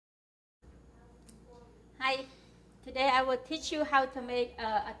Hi, today I will teach you how to make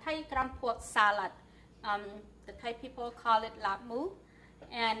a Thai ground pork salad. The Thai people call it Laab,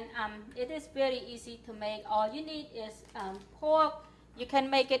 and it is very easy to make. All you need is pork. You can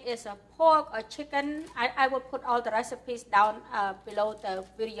make it as a pork or chicken. I will put all the recipes down below the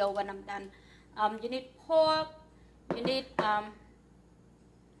video when I'm done. You need pork. You need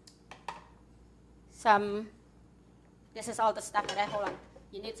some. This is all the stuff that I hold on.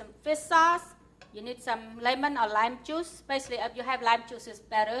 You need some fish sauce. You need some lemon or lime juice. Basically, if you have lime juice, it's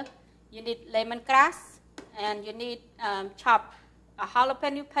better. You need lemongrass, and you need chopped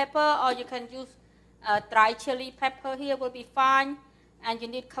jalapeno pepper, or you can use dry chili pepper here will be fine. And you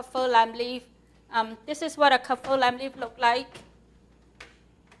need kaffir lime leaf. This is what a kaffir lime leaf looks like.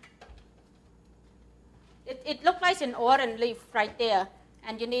 It looks like an orange leaf right there,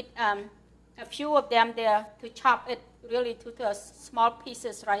 and you need a few of them there to chop it really to small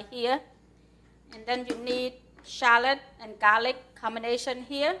pieces right here. And then you need shallot and garlic combination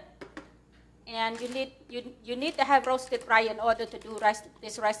here. And you need to have roasted rye in order to do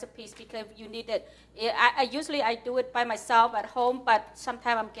these recipes because you need it. I usually do it by myself at home, but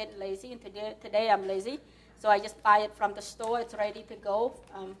sometimes I'm getting lazy, and today I'm lazy. So I just buy it from the store. It's ready to go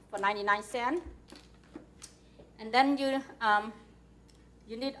for 99 cents. And then you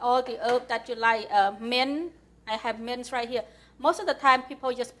need all the herbs that you like. Mint, I have mince right here. Most of the time,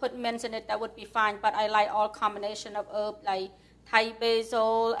 people just put mince in it. That would be fine. But I like all combination of herbs like Thai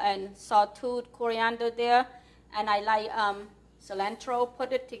basil and sawtooth, coriander there, and I like cilantro.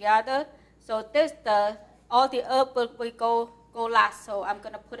 Put it together. So all the herbs will go last. So I'm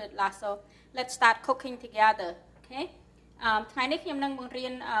gonna put it last. So let's start cooking together. Okay. ថ្ងៃនេះខ្ញុំនឹងបង្រៀ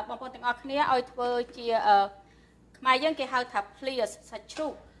នបងប្អូនទាំងអស់គ្នាឲ្យធ្វើជាខ្មែរយើងគេហៅថាភ្លាសាច់ជ្រូ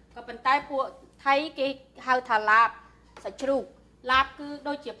កក៏ប៉ុន្តែពួកថៃគេហៅថាឡាបសាច់ជ្រូកឡាបគឺ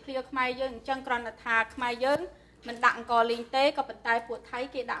ដូចជាភ្លាខ្មែរយើងអញ្ចឹងគ្រាន់តែថាខ្មែរយើងមិនដាក់អង្ករលីងទេក៏ប៉ុន្តែពួកថៃ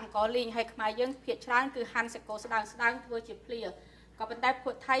គេដាក់អង្ករលីងហើយខ្មែរយើងភាគច្រើនគឺហាន់សាច់គោស្ដើងធ្វើជាភ្លាក៏ប៉ុន្តែពួ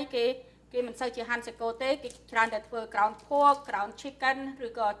កថៃគេមិនសូវជាហាន់សាច់គោទេគេច្រើនតែធ្វើ ground pork ground chicken ឬ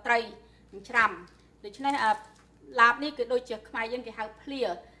ក៏ត្រីច្រាំដូច្នេះឡាបនេះគឺដូចជាខ្មែរយើងគេហៅភ្លា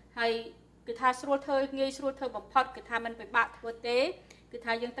ហើយគឺថាស្រួលធ្វើងាយស្រួលធ្វើបំផុតគឺថាមិនពិបាកធ្វើទេគឺ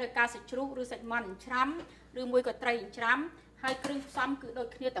ថាយើងត្រូវការសាច់ជ្រូកឬសាច់មាន់ច្រាំឬមួយក៏ត្រីច្រាំហើយគ្រឿងផ្សំគឺដូច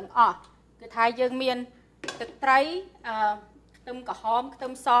គ្នាទាំងអស់គឺថាយើងមានទឹកត្រីខ្ទឹមក្រហមខ្ទឹ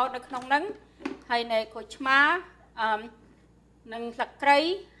មសនៅក្នុងហ្នឹងហើយនៅក្រូចឆ្មានិងស្លឹកគ្រៃ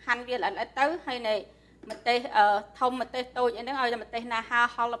ហាន់វាល្អិតទៅហើយនៅម្ទេសធំម្ទេសតូចអីហ្នឹងឲ្យតែម្ទេសណាហា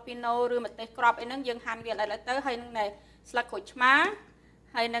jalapeno ឬម្ទេសក្របអីហ្នឹងយើងហាន់វាល្អិតទៅហើយនឹងនៅស្លឹកក្រូចឆ្មា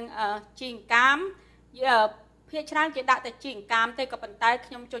ហើយនឹងជីអង្កាមភាគច្រើនគេដាក់តែជីអង្កាមទេក៏ប៉ុន្តែ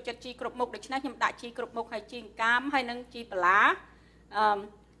ខ្ញុំចូលចិត្តជីគ្រប់មុខដូច្នេះខ្ញុំដាក់ជីគ្រប់មុខហើយជីអង្កាមហើយនឹងជីបន្លា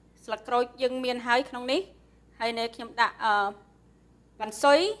ស្លឹកក្រូចយើងមានហើយក្នុងនេះហើយនៅខ្ញុំដាក់វ៉ាន់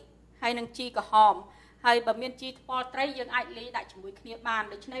ស៊ុយហើយនឹងជីក្រហមហើយបើមានជីថ្ពាល់ត្រីយើងអាចលាយដាក់ជាមួយគ្នាបាន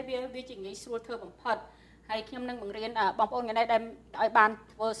ដូច្នេះវាជាងាយស្រួលធ្វើបំផុតហើយខ្ញុំនឹងបង្រៀនបងប្អូនថ្ងៃនេះដែលឲ្យបាន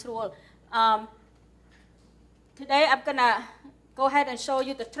ធ្វើស្រួលToday I'm gonna go ahead and show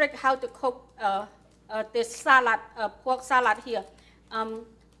you the trick how to cook this salad, pork salad here.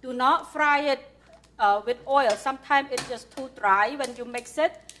 Do not fry it with oil. Sometimes it's just too dry when you mix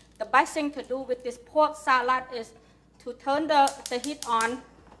it. The best thing to do with this pork salad is to turn the heat on.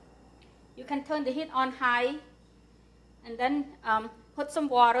 You can turn the heat on high and then put some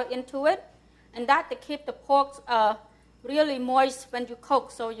water into it, and that to keep the pork really moist when you cook,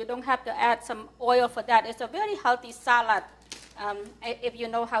 so you don't have to add some oil for that. It's a very healthy salad if you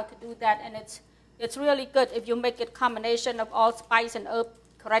know how to do that, and it's really good if you make it combination of all spice and herb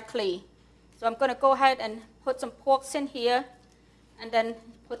correctly. So I'm going to go ahead and put some pork in here, and then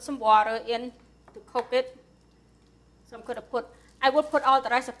put some water in to cook it. So I'm going to I will put all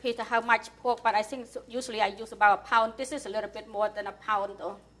the recipe to how much pork, but I think usually I use about a pound. This is a little bit more than a pound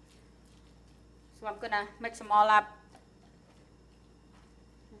though. So I'm going to mix them all up.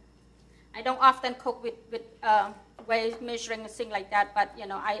 I don't often cook with weight measuring and things like that, but you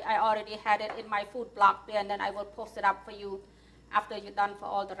know I already had it in my food blog there, and then I will post it up for you after you're done for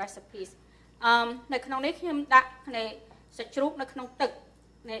all the recipes. នៅក្នុងនេះខ្ញុំដាក់សាច់ជ្រូកនៅក្នុងទឹក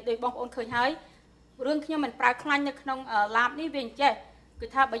ដោយបងប្អូនឃើញហើយរឿងខ្ញុំមិនប្រើខ្លាញ់នៅក្នុងឡាបនេះវាអញ្ចេះគឺ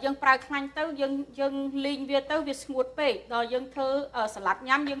ថាបើយើងប្រើខ្លាញ់ទៅយើងលីងវាទៅវាស្ងួតពេកដល់យើងធ្វើសាឡាត់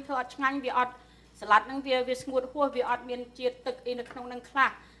ញ៉ាំយើងធ្វើអត់ឆ្ងាញ់វាអត់សាឡាត់ហ្នឹងវាស្ងួតហួសវាអត់មានជាតិទឹកអីនៅក្នុងហ្នឹងខ្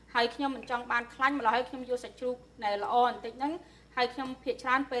លះហើយខ្ញុំមិនចង់បានខ្លាញ់ម្ល៉េះហើយខ្ញុំយកសាច់ជ្រូកដែលល្អបន្តិចហ្នឹងហើយខ្ញុំភាគច្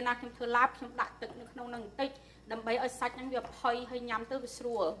រើនពេលណាខ្ញុំធ្វើឡាបខ្ញុំដាក់ទឹកនៅក្នុងហ្នឹងបន្តិចដើម្បីឲ្យសាច់ហ្នឹងវាផុយហើយញ៉ាំទៅវាស្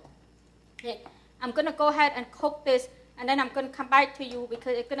រួល Okay, I'm going to go ahead and cook this and then I'm going to come back to you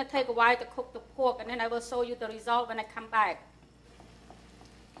because it's going to take a while to cook the pork, and then I will show you the result when I come back.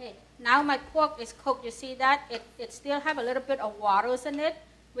 Okay, now my pork is cooked. You see that? It still have a little bit of waters in it,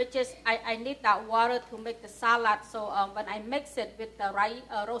 which is, I need that water to make the salad. So when I mix it with the rice,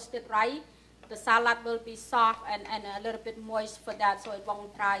 roasted rice, the salad will be soft and a little bit moist for that, so it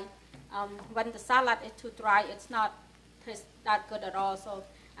won't dry. When the salad is too dry, it's not taste that good at all. So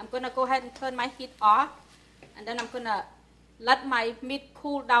I'm going to go ahead and turn my heat off, and then I'm going to let my meat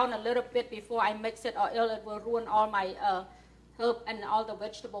cool down a little bit before I mix it, or else it will ruin all my herb and all the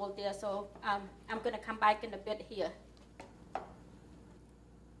vegetables there. So I'm going to come back in a bit here.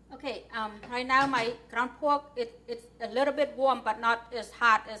 Okay, right now my ground pork, it's a little bit warm, but not as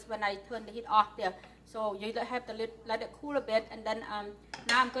hot as when I turn the heat off there. So you have to let it cool a bit, and then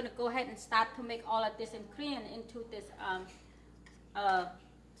now I'm going to go ahead and start to make all of this ingredient into this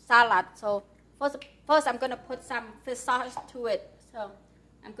salad. So first I'm going to put some fish sauce to it. So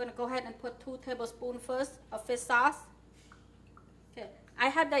I'm going to go ahead and put 2 tablespoons first of fish sauce. Okay, I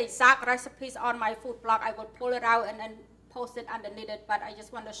have the exact recipes on my food blog. I will pull it out and then post it underneath it, but I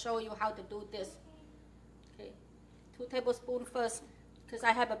just want to show you how to do this. Okay, 2 tablespoons first, because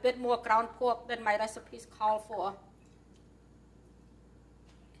I have a bit more ground pork than my recipes call for.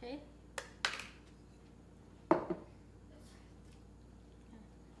 Okay.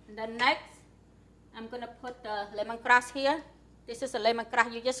 And then next, I'm going to put the lemongrass here. This is a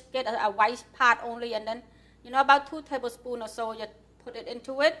lemongrass. You just get a white part only, and then, about 2 tablespoons or so, you put it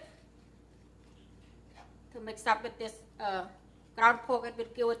into it to mix up with this ground pork. It will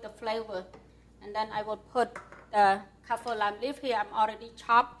give it the flavor. And then I will put the kaffir lime leaf here. I'm already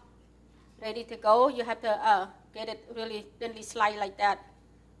chopped, ready to go. You have to get it really thinly sliced like that.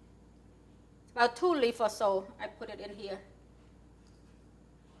 It's about 2 leaves or so. I put it in here.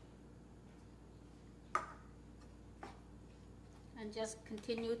 And just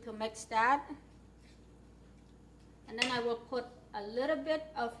continue to mix that. And then I will put a little bit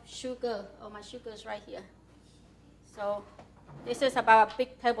of sugar. Oh, my sugar is right here. So this is about a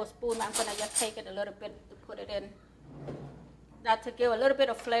big tablespoon. I'm going to just take it a little bit to put it in. That to give a little bit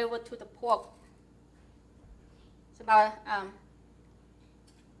of flavor to the pork. It's about a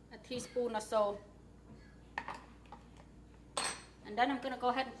teaspoon or so. And then I'm going to go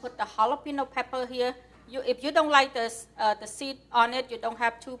ahead and put the jalapeno pepper here. If you don't like the seed on it, you don't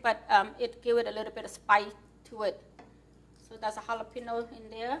have to, but it gives it a little bit of spice to it. So there's a jalapeno in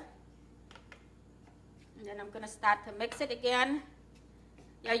there. And then I'm going to start to mix it again.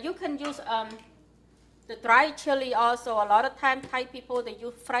 Yeah, you can use the dry chili also. A lot of times Thai people, they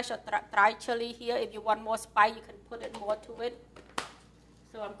use fresh or dry chili here. If you want more spice, you can put it more to it.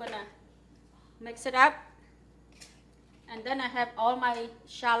 So I'm going to mix it up. And then I have all my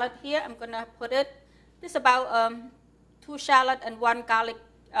shallot here. I'm going to put it. This is about 2 shallot and 1 garlic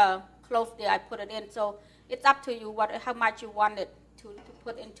clove there. I put it in. So it's up to you how much you want it to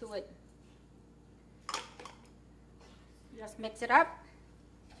put into it. Just mix it up.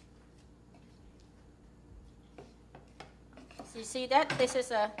 So you see that? This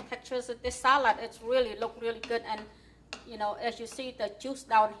is a texture of this salad. It's look really good. And, as you see the juice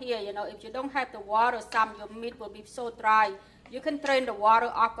down here, if you don't have the water, your meat will be so dry. You can drain the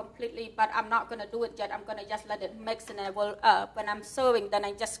water off completely, but I'm not going to do it yet. I'm going to just let it mix, and I will, when I'm serving, then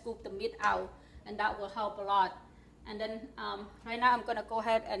I just scoop the meat out, and that will help a lot. And then right now I'm going to go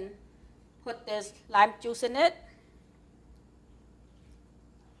ahead and put this lime juice in it.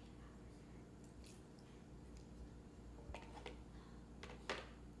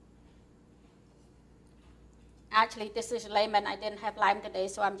 Actually, this is lemon. I didn't have lime today,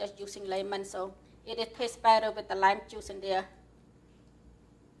 so I'm just using lemon. So it tastes better with the lime juice in there.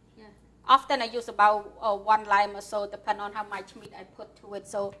 Yeah. Often I use about 1 lime or so, depending on how much meat I put to it.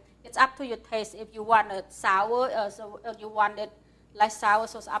 So it's up to your taste. If you want it sour, if you want it less sour,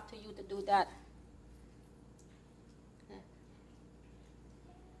 so it's up to you to do that.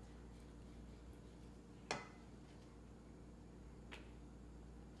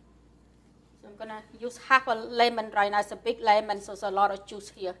 I'm going to use half a lemon right now. It's a big lemon, so there's a lot of juice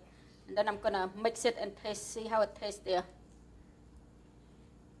here. And then I'm going to mix it and see how it tastes there.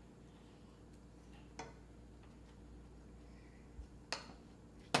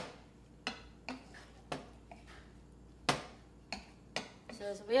 So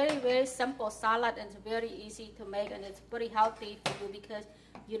it's very, very simple salad, and it's very easy to make, and it's pretty healthy for you because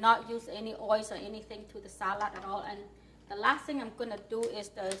you not use any oils or anything to the salad at all. And the last thing I'm going to do is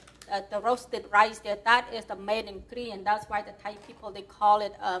the roasted rice there. That is the main ingredient. That's why the Thai people, they call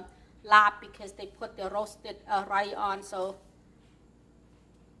it Laab, because they put the roasted rice on. So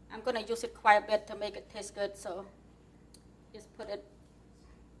I'm going to use it quite a bit to make it taste good. So just put it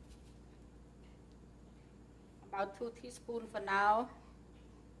about 2 teaspoons for now.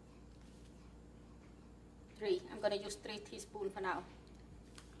 3. I'm going to use 3 teaspoons for now.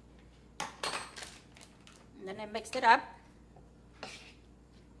 And then I mixed it up.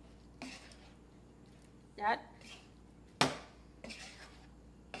 That.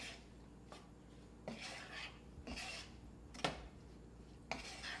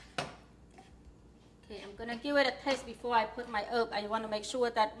 Okay, I'm gonna give it a taste before I put my herb. I want to make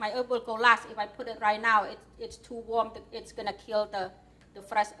sure that my herb will go last. If I put it right now, it's too warm. It's gonna kill the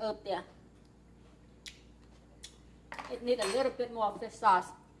fresh herb there. It needs a little bit more of this sauce.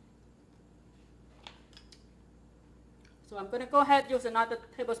 So I'm going to go ahead and use another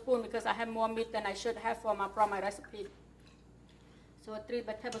tablespoon because I have more meat than I should have from my recipe. So 3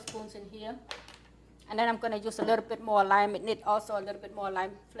 tablespoons in here. And then I'm going to use a little bit more lime. It needs also a little bit more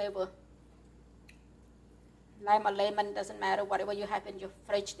lime flavor. Lime or lemon, doesn't matter, whatever you have in your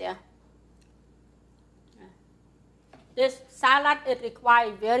fridge there. This salad, it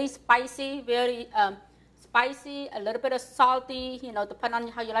requires very spicy, very spicy, a little bit of salty, you know, depending on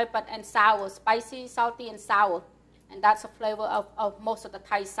how you like, and sour, spicy, salty, and sour. And that's the flavor of most of the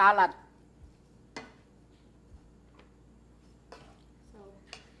Thai salad. So,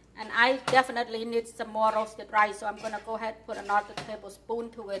 and I definitely need some more roasted rice, so I'm going to go ahead and put another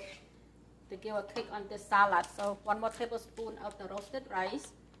tablespoon to it to give a kick on this salad. So 1 more tablespoon of the roasted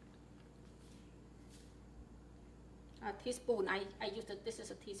rice. A teaspoon, I used it, this is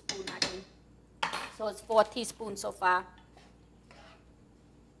a teaspoon actually. So it's 4 teaspoons so far.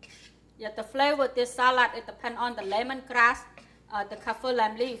 Yeah, the flavor of this salad, it depends on the lemongrass, the kaffir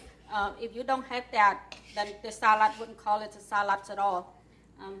lime leaf. If you don't have that, then the salad wouldn't call it a salad at all.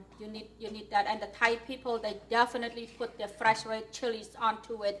 You need that. And the Thai people, they definitely put their fresh red chilies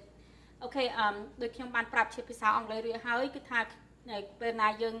onto it. Okay, ដូចខ្ញុំបានប្រាប់ជាភាសាអង់គ្លេសរួចហើយគឺថាពេលណា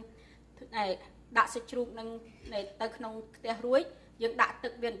យើងដាក់សាច់ជ្រូកនឹងទៅក្នុងខ្ទះរួចយើងដាក់ទឹ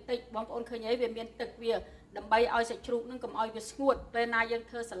កវាបន្តិចបងប្អូនឃើញហើយវាមានទឹកវាដើម្បីឲ្យសាច់ជ្រូកនឹងកុំឲ្យវាស្ងួតពេលណាយើង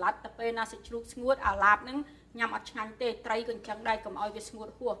ធ្វើសាឡាត់ទៅពេលណាសាច់ជ្រូកស្ងួតអាឡាបនឹងញ៉ាំអត់ឆ្ងាញ់ទេត្រីក៏អញ្ចឹងដែរកុំឲ្យវាស្ងួត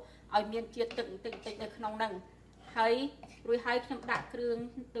ហួសឲ្យមានជាតិទឹកបន្តិចនៅក្នុងហ្នឹងហើយរួចហើយខ្ញុំដាក់គ្រឿង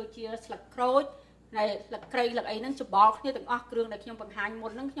ដូចជាស្លឹកក្រូចនៃស្លឹកគ្រៃស្លឹកអីហ្នឹងច្បល់គ្នាទាំងអស់គ្រឿងដែលខ្ញុំបង្ហាញមុ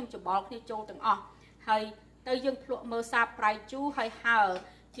នហ្នឹងខ្ញុំច្បល់គ្នាចូលទាំងអស់ហើយទៅយើងភ្លក់មើលសាបប្រៃជូរហើយហើ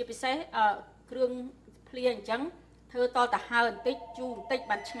ជាពិសេសគ្រឿងភ្លាអញ្ចឹងធ្វើតទៅហើបន្តិចជូរបន្តិច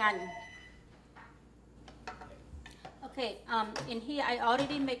បានឆ្ងាញ់ Okay, in here I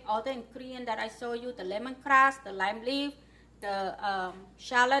already make all the ingredients that I show you, the lemongrass, the lime leaf, the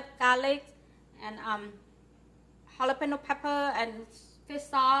shallot, garlic, and jalapeno pepper, and fish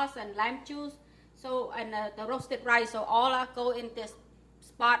sauce, and lime juice, so and the roasted rice, so all go in this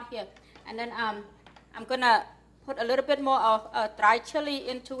spot here. And then I'm gonna put a little bit more of dry chili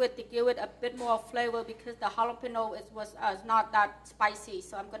into it to give it a bit more flavor because the jalapeno was not that spicy,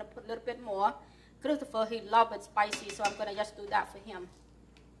 so I'm gonna put a little bit more. Christopher, he loves it spicy, so I'm going to just do that for him.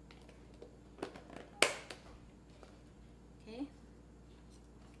 Okay.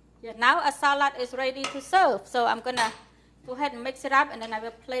 Yeah, now a salad is ready to serve. So I'm going to go ahead and mix it up, and then I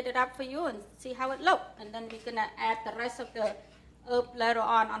will plate it up for you and see how it looks. And then we're going to add the rest of the herb later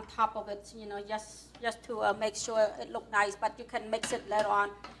on top of it, you know, just to make sure it looks nice. But you can mix it later on.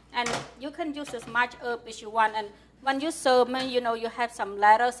 And you can use as much herb as you want. And when you serve, you know, you have some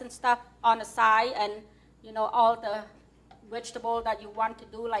lettuce and stuff on the side, and you know all the vegetables that you want to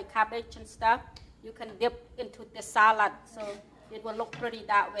do, like cabbage and stuff. You can dip into the salad, so it will look pretty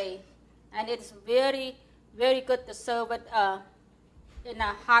that way. And it's very, very good to serve it in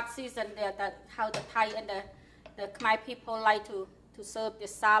a hot season. There, that how the Thai and the Khmer people like to serve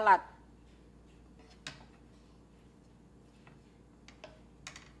this salad.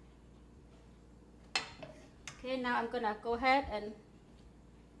 Okay, now I'm going to go ahead and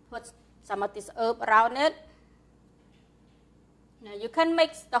put some of this herb around it. Now you can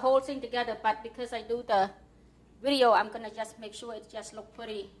mix the whole thing together, but because I do the video, I'm going to just make sure it just look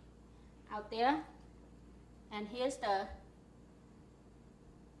pretty out there. And here's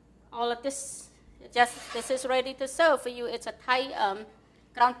all of this. This is ready to serve for you. It's a Thai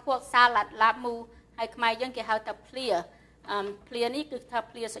ground pork salad, Laab mu. Hai Khmerយើងគេហៅថាភ្លាភ្លានេះគឺថា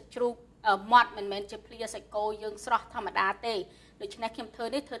ភ្លាសាច់ជ្រូកម៉ត់មិនមែនជាភ្លាសាច់គោយើងស្រស់ធម្មតាទេដូច្នេះខ្ញុំធ្វើ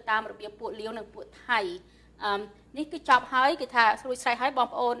នេះធ្វើតាមរបៀបពួកលាវនិងពួកថៃនេះគឺចប់ហើយគឺថារួចស្រេចហើយបង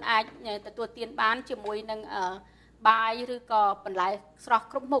ប្អូនអាចទទួលទានបានជាមួយនឹងបាយឬក៏បន្លែស្រស់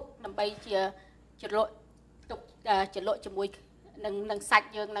គ្រប់មុខដើម្បីជាជ្រលក់ទុកជ្រលក់ជាមួយនឹងសាច់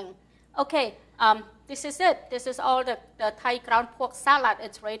យើងនឹង Okay, this is it. This is all the Thai ground pork salad.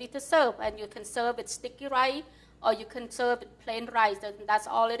 It's ready to serve, and you can serve with sticky rice or you can serve it plain rice. And that's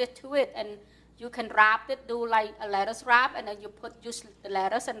all it is to it. And you can wrap it, do like a lettuce wrap, and then you use the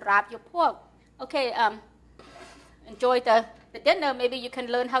lettuce and wrap your pork. Okay, enjoy the dinner. Maybe you can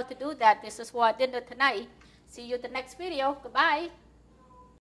learn how to do that. This is our dinner tonight. See you in the next video. Goodbye.